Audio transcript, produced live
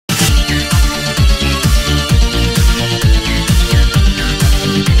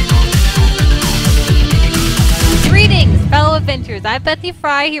Adventures. I'm Bethy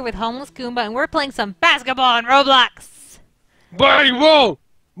Fry here with Homeless Goomba, and we're playing some basketball on Roblox. Basketball!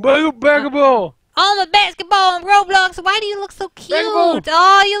 Basketball! Oh, my basketball on Roblox. Why do you look so cute? Basketball.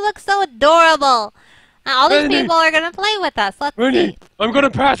 Oh, you look so adorable. Now, all these Randy. people are going to play with us. Let's see. Randy, I'm gonna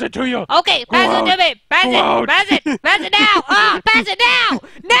pass it to you! Okay, pass it to me. Pass Go it. out. Pass it. Pass it now. Oh, pass it now.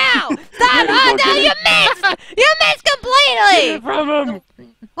 Now. Stop. Oh, no, you missed. You missed Get completely. it from him!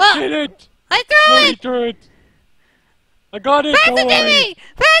 Well, Get it! I threw Go it. through it! I got it! Pass Don't it to worry. me.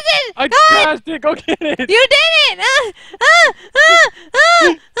 Pass it. I Go ahead. passed it! Go get it! You did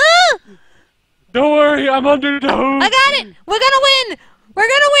it. Don't worry, I'm under the hoop! I got it. We're gonna win. We're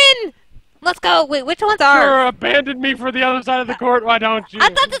gonna win. Let's go. Wait, which one's You ours? abandoned me for the other side of the court, why don't you? I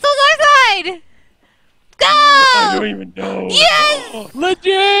thought this was our side. I don't Go. even know. Yes.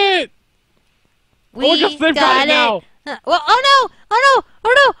 Legit! We just they've got got it now. Well, oh no. Oh no.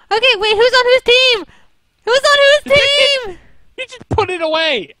 Oh no. Okay, wait. Who's on whose team? Who's on whose team? He just put it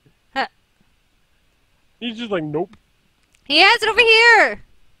away! Huh. He's just like, nope. He has it over here.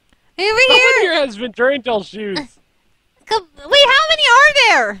 Over Someone here. here has VenturianTale shoes. Wait, how many are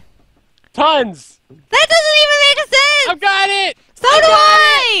there? Tons! That doesn't even make sense. I've got it! So do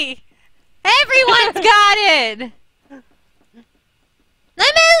I! Everyone's got it!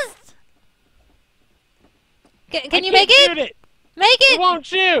 I missed! Can you I make can't it? shoot it? Make It it! won't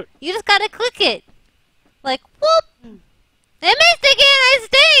shoot! You just gotta click it. Like, whoop! I missed again! I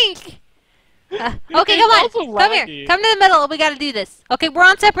stink! Okay, It's come on. also Come here. laggy. Come to the middle. We gotta do this. Okay, we're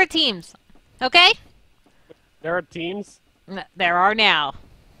on separate teams. Okay? There are teams? There are now.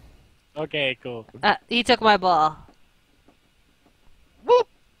 Okay, cool. He took my ball. Whoop.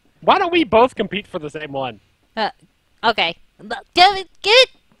 Why don't we both compete for the same one? Okay. Give it! Give it!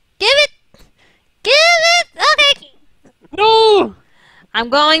 Give it! Give it! Okay! No! I'm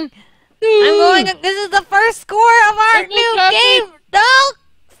going. This is the first score of our I new got game. No!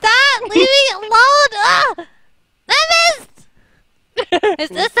 Stop! Leave me alone! Ah! I missed! Is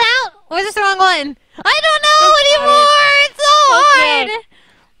this out? Or is this the wrong one? I don't know anymore! It's so hard!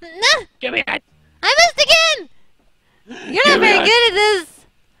 Nah, Give me that! I missed again! You're not Give me very that. good at this!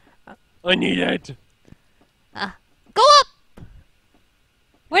 I need it. Go up!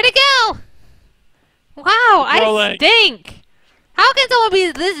 Where'd it go? Wow, Roll I it. stink! How can someone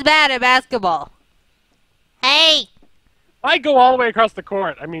be this bad at basketball? Hey! I go all the way across the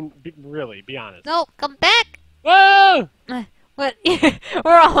court. I mean, really, be honest. No, come back! Whoa! What?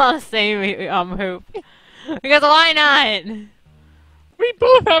 We're all on the same hoop. Because why not? We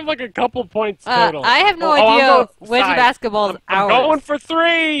both have like a couple points total. I have no I'm idea going which side. basketball is I'm ours. going for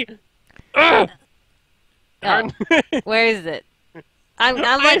three! Ugh. Darn. Where is it? I'm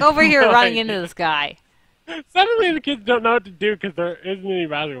like over here no running idea. into this guy. Suddenly the kids don't know what to do because there isn't any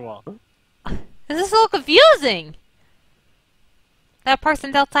basketball. This is so confusing. That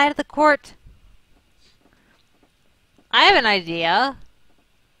person's outside of the court. I have an idea.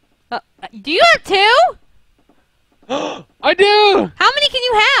 Do you have two? I do! How many can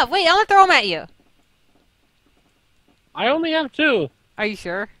you have? Wait, I'm gonna throw them at you. I only have two. Are you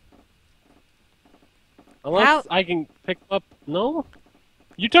sure? Unless How- I can pick up... No?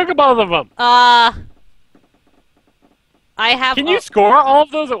 You took both of them. I have. Can you score all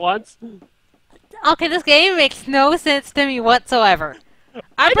of those at once? Okay, this game makes no sense to me whatsoever. I'm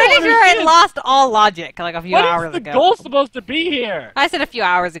I pretty don't sure I understand. lost all logic like a few What hours is the ago. goal supposed to be here? I said a few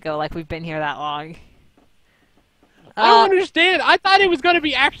hours ago, like we've been here that long. I don't understand. I thought it was going to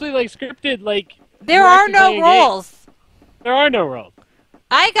be actually like scripted, like... There you're are actually no playing a game. rules. There are no rules.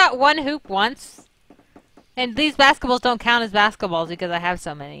 I got one hoop once, and these basketballs don't count as basketballs because I have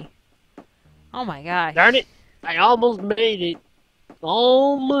so many. Oh my gosh. Darn it. I almost made it.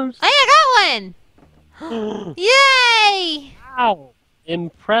 Almost. Hey, I got one! Yay! Wow.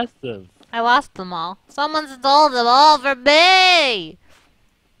 Impressive. I lost them all. Someone stole them all from me!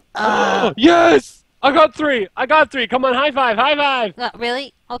 Yes! I got three. I got three. Come on, high five. High five.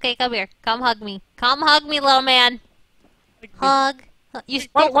 Really? Okay, come here. Come hug me. Come hug me, little man. Hug. You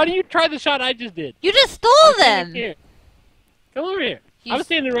stole. Why don't you try the shot I just did? You just stole I'm standing them! here. Come over here. You I'm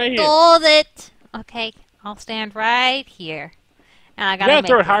standing right here. Stole it! Okay, I'll stand right here. And I You gotta gotta make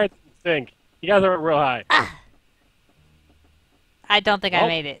throw it it. higher than you think. You gotta throw it real high. I don't think I Nope.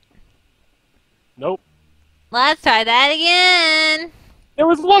 made it. Nope. Let's try that again! There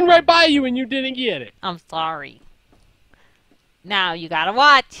was one right by you and you didn't get it. I'm sorry. Now you gotta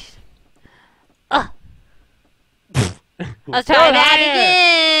watch. Let's try Throw it that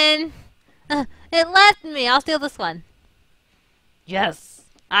higher. again. It left me. I'll steal this one. Yes.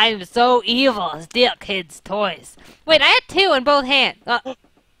 I'm so evil. Steal kids' toys. Wait, I had two in both hands. What?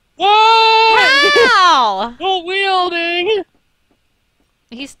 How? Dual wielding!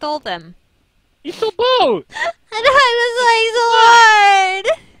 He stole them. He stole both. I know, I'm so hard.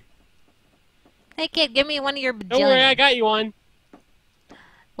 Hey kid, give me one of your bajillion. Don't worry, I got you one.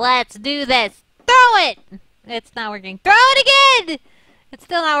 Let's do this. Throw it. It's not working. Throw it again. It's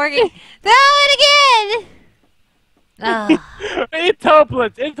still not working. Throw it again. Ugh. It's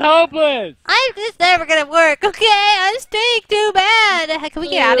hopeless. It's hopeless. It's never gonna work. Okay, I stink too bad. Can we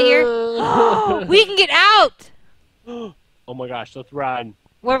get out of here? We can get out. Oh my gosh, let's run.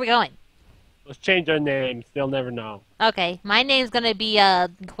 Where are we going? Let's change our names. They'll never know. Okay, my name's gonna be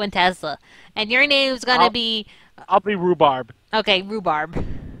Quintessa, and your name's gonna be. I'll be Rhubarb. Okay, Rhubarb.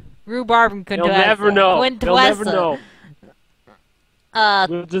 Rhubarb and Quintessa. They'll never know. Quintessa. They'll never know.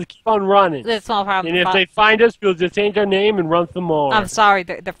 We'll just keep on running. That's a small problem. And if they find us, we'll just change our name and run some more. I'm sorry,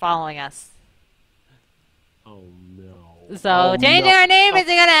 they're following us. Oh no. So changing our name isn't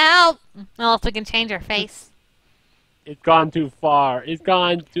gonna help. Unless we can change our face. It's gone too far. It's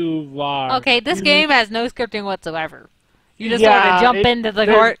gone too far. Okay, this game has no scripting whatsoever. You just want to jump into the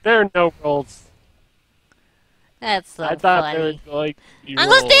court. There are no rules. That's so I thought funny. there was like. I'm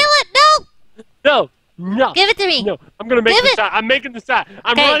gonna steal it! No! No! Give it to me! No! I'm gonna make the shot. I'm making the shot.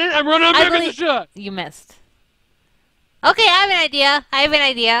 I'm running. I'm making the shot. You missed. Okay, I have an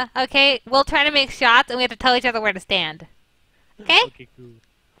idea. Okay, we'll try to make shots, and we have to tell each other where to stand. Okay? Okay, cool.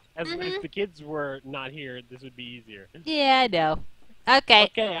 If the kids were not here, this would be easier. Yeah, I know. Okay.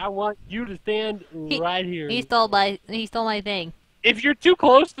 Okay, I want you to stand right here. He stole my thing. If you're too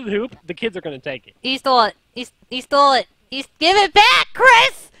close to the hoop, the kids are gonna take it. He stole it. He stole it. Give it back,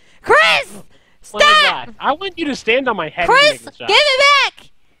 Chris! Chris! Stop! I want you to stand on my head Chris, and make the shot. give it back!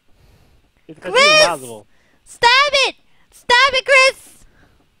 It's Chris! Impossible. Stop it! Stop it, Chris!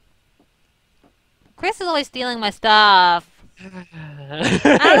 Chris is always stealing my stuff. I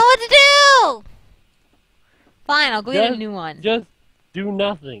don't know what to do! Fine, I'll go get a new one. Just do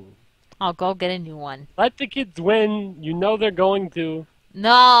nothing. I'll go get a new one. Let the kids win. You know they're going to.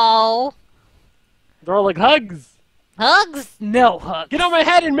 No! They're all like, hugs! Hugs? No hugs. Get on my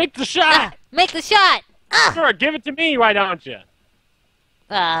head and make the shot! Make the shot! Sure, give it to me, why don't you?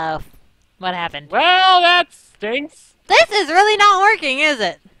 What happened? Well, that stinks. This is really not working, is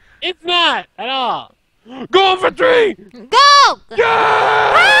it? It's not, at all. Go for 3! Go!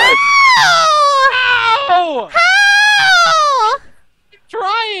 Yes! How? Ow! How? I'm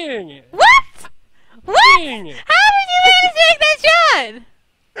trying! What? What? Dang. How did you manage to make that shot?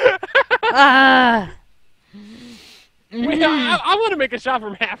 Wait, I want to make a shot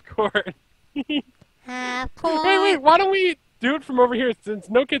from half court. Half court. Hey, wait, why don't we do it from over here, since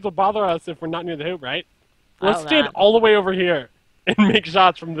no kids will bother us if we're not near the hoop, right? Let's stand all the way over here and make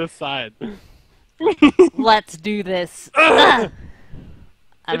shots from this side. Let's do this. It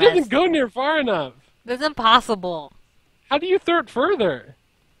doesn't go near far enough. That's impossible. How do you throw it further?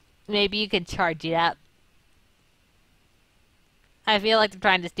 Maybe you can charge it up. I feel like they're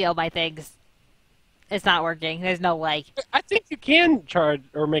trying to steal my things. It's not working. There's no way. I think you can charge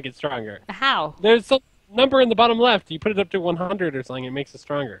or make it stronger. How? There's some number in the bottom left. You put it up to 100 or something, it makes it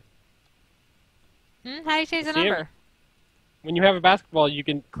stronger. How do you change the number? When you have a basketball, you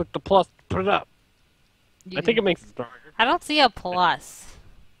can click the plus to put it up. I think it makes it stronger. I don't see a plus.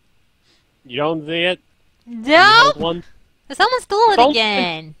 You don't see it? No! Someone stole it Don't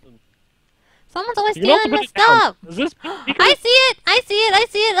again. Someone's always stealing my stuff. Is this I see it! I see it! I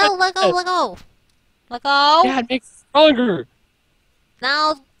see it! Oh, let go! Let go! Let go! Yeah, it makes it stronger.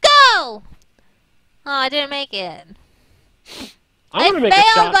 Now go! Oh, I didn't make it. I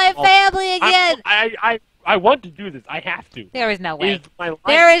failed my family again! I want to do this. I have to. There is no way. My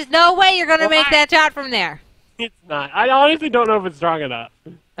there is no way you're going to make that shot from there. It's not. I honestly don't know if it's strong enough.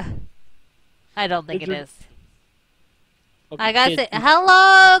 I don't think it is. Okay, I gotta say,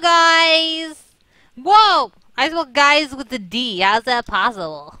 hello, guys! Whoa! I spelled guys with a D. How's that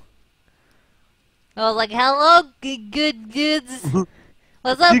possible? I was like, hello, good goods.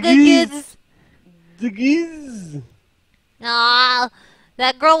 What's up, good goods? The geese. Aw,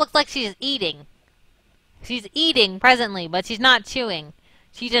 that girl looks like she's eating. She's eating presently, but she's not chewing.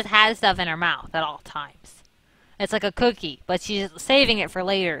 She just has stuff in her mouth at all times. It's like a cookie, but she's saving it for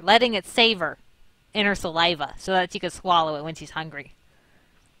later, letting it savor in her saliva so that she can swallow it when she's hungry.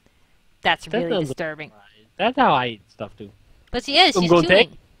 That's really disturbing. That's how I eat stuff too. But she is. She's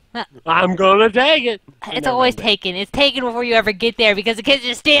chewing. I'm gonna take it. It's always taken. It's taken before you ever get there because the kids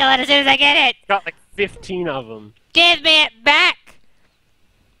just steal it as soon as I get it. Got like 15 of them. Give me it back.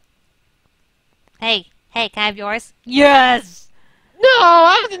 Hey, can I have yours? Yes. No,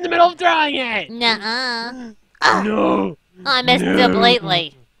 I was in the middle of throwing it. Nuh-uh. No. I messed up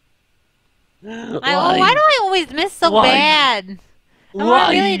lately. Why do I always miss so bad? Am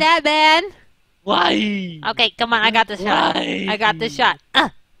I really that bad? Why? Okay, come on. I got the shot. Why? I got the shot.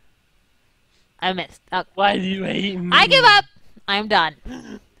 I missed. Oh. Why do you hate me? I give up. I'm done.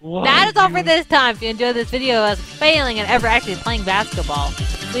 Why That is all for this time. If you enjoyed this video of us failing and ever actually playing basketball,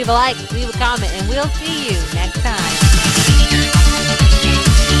 leave a like, leave a comment, and we'll see you next time.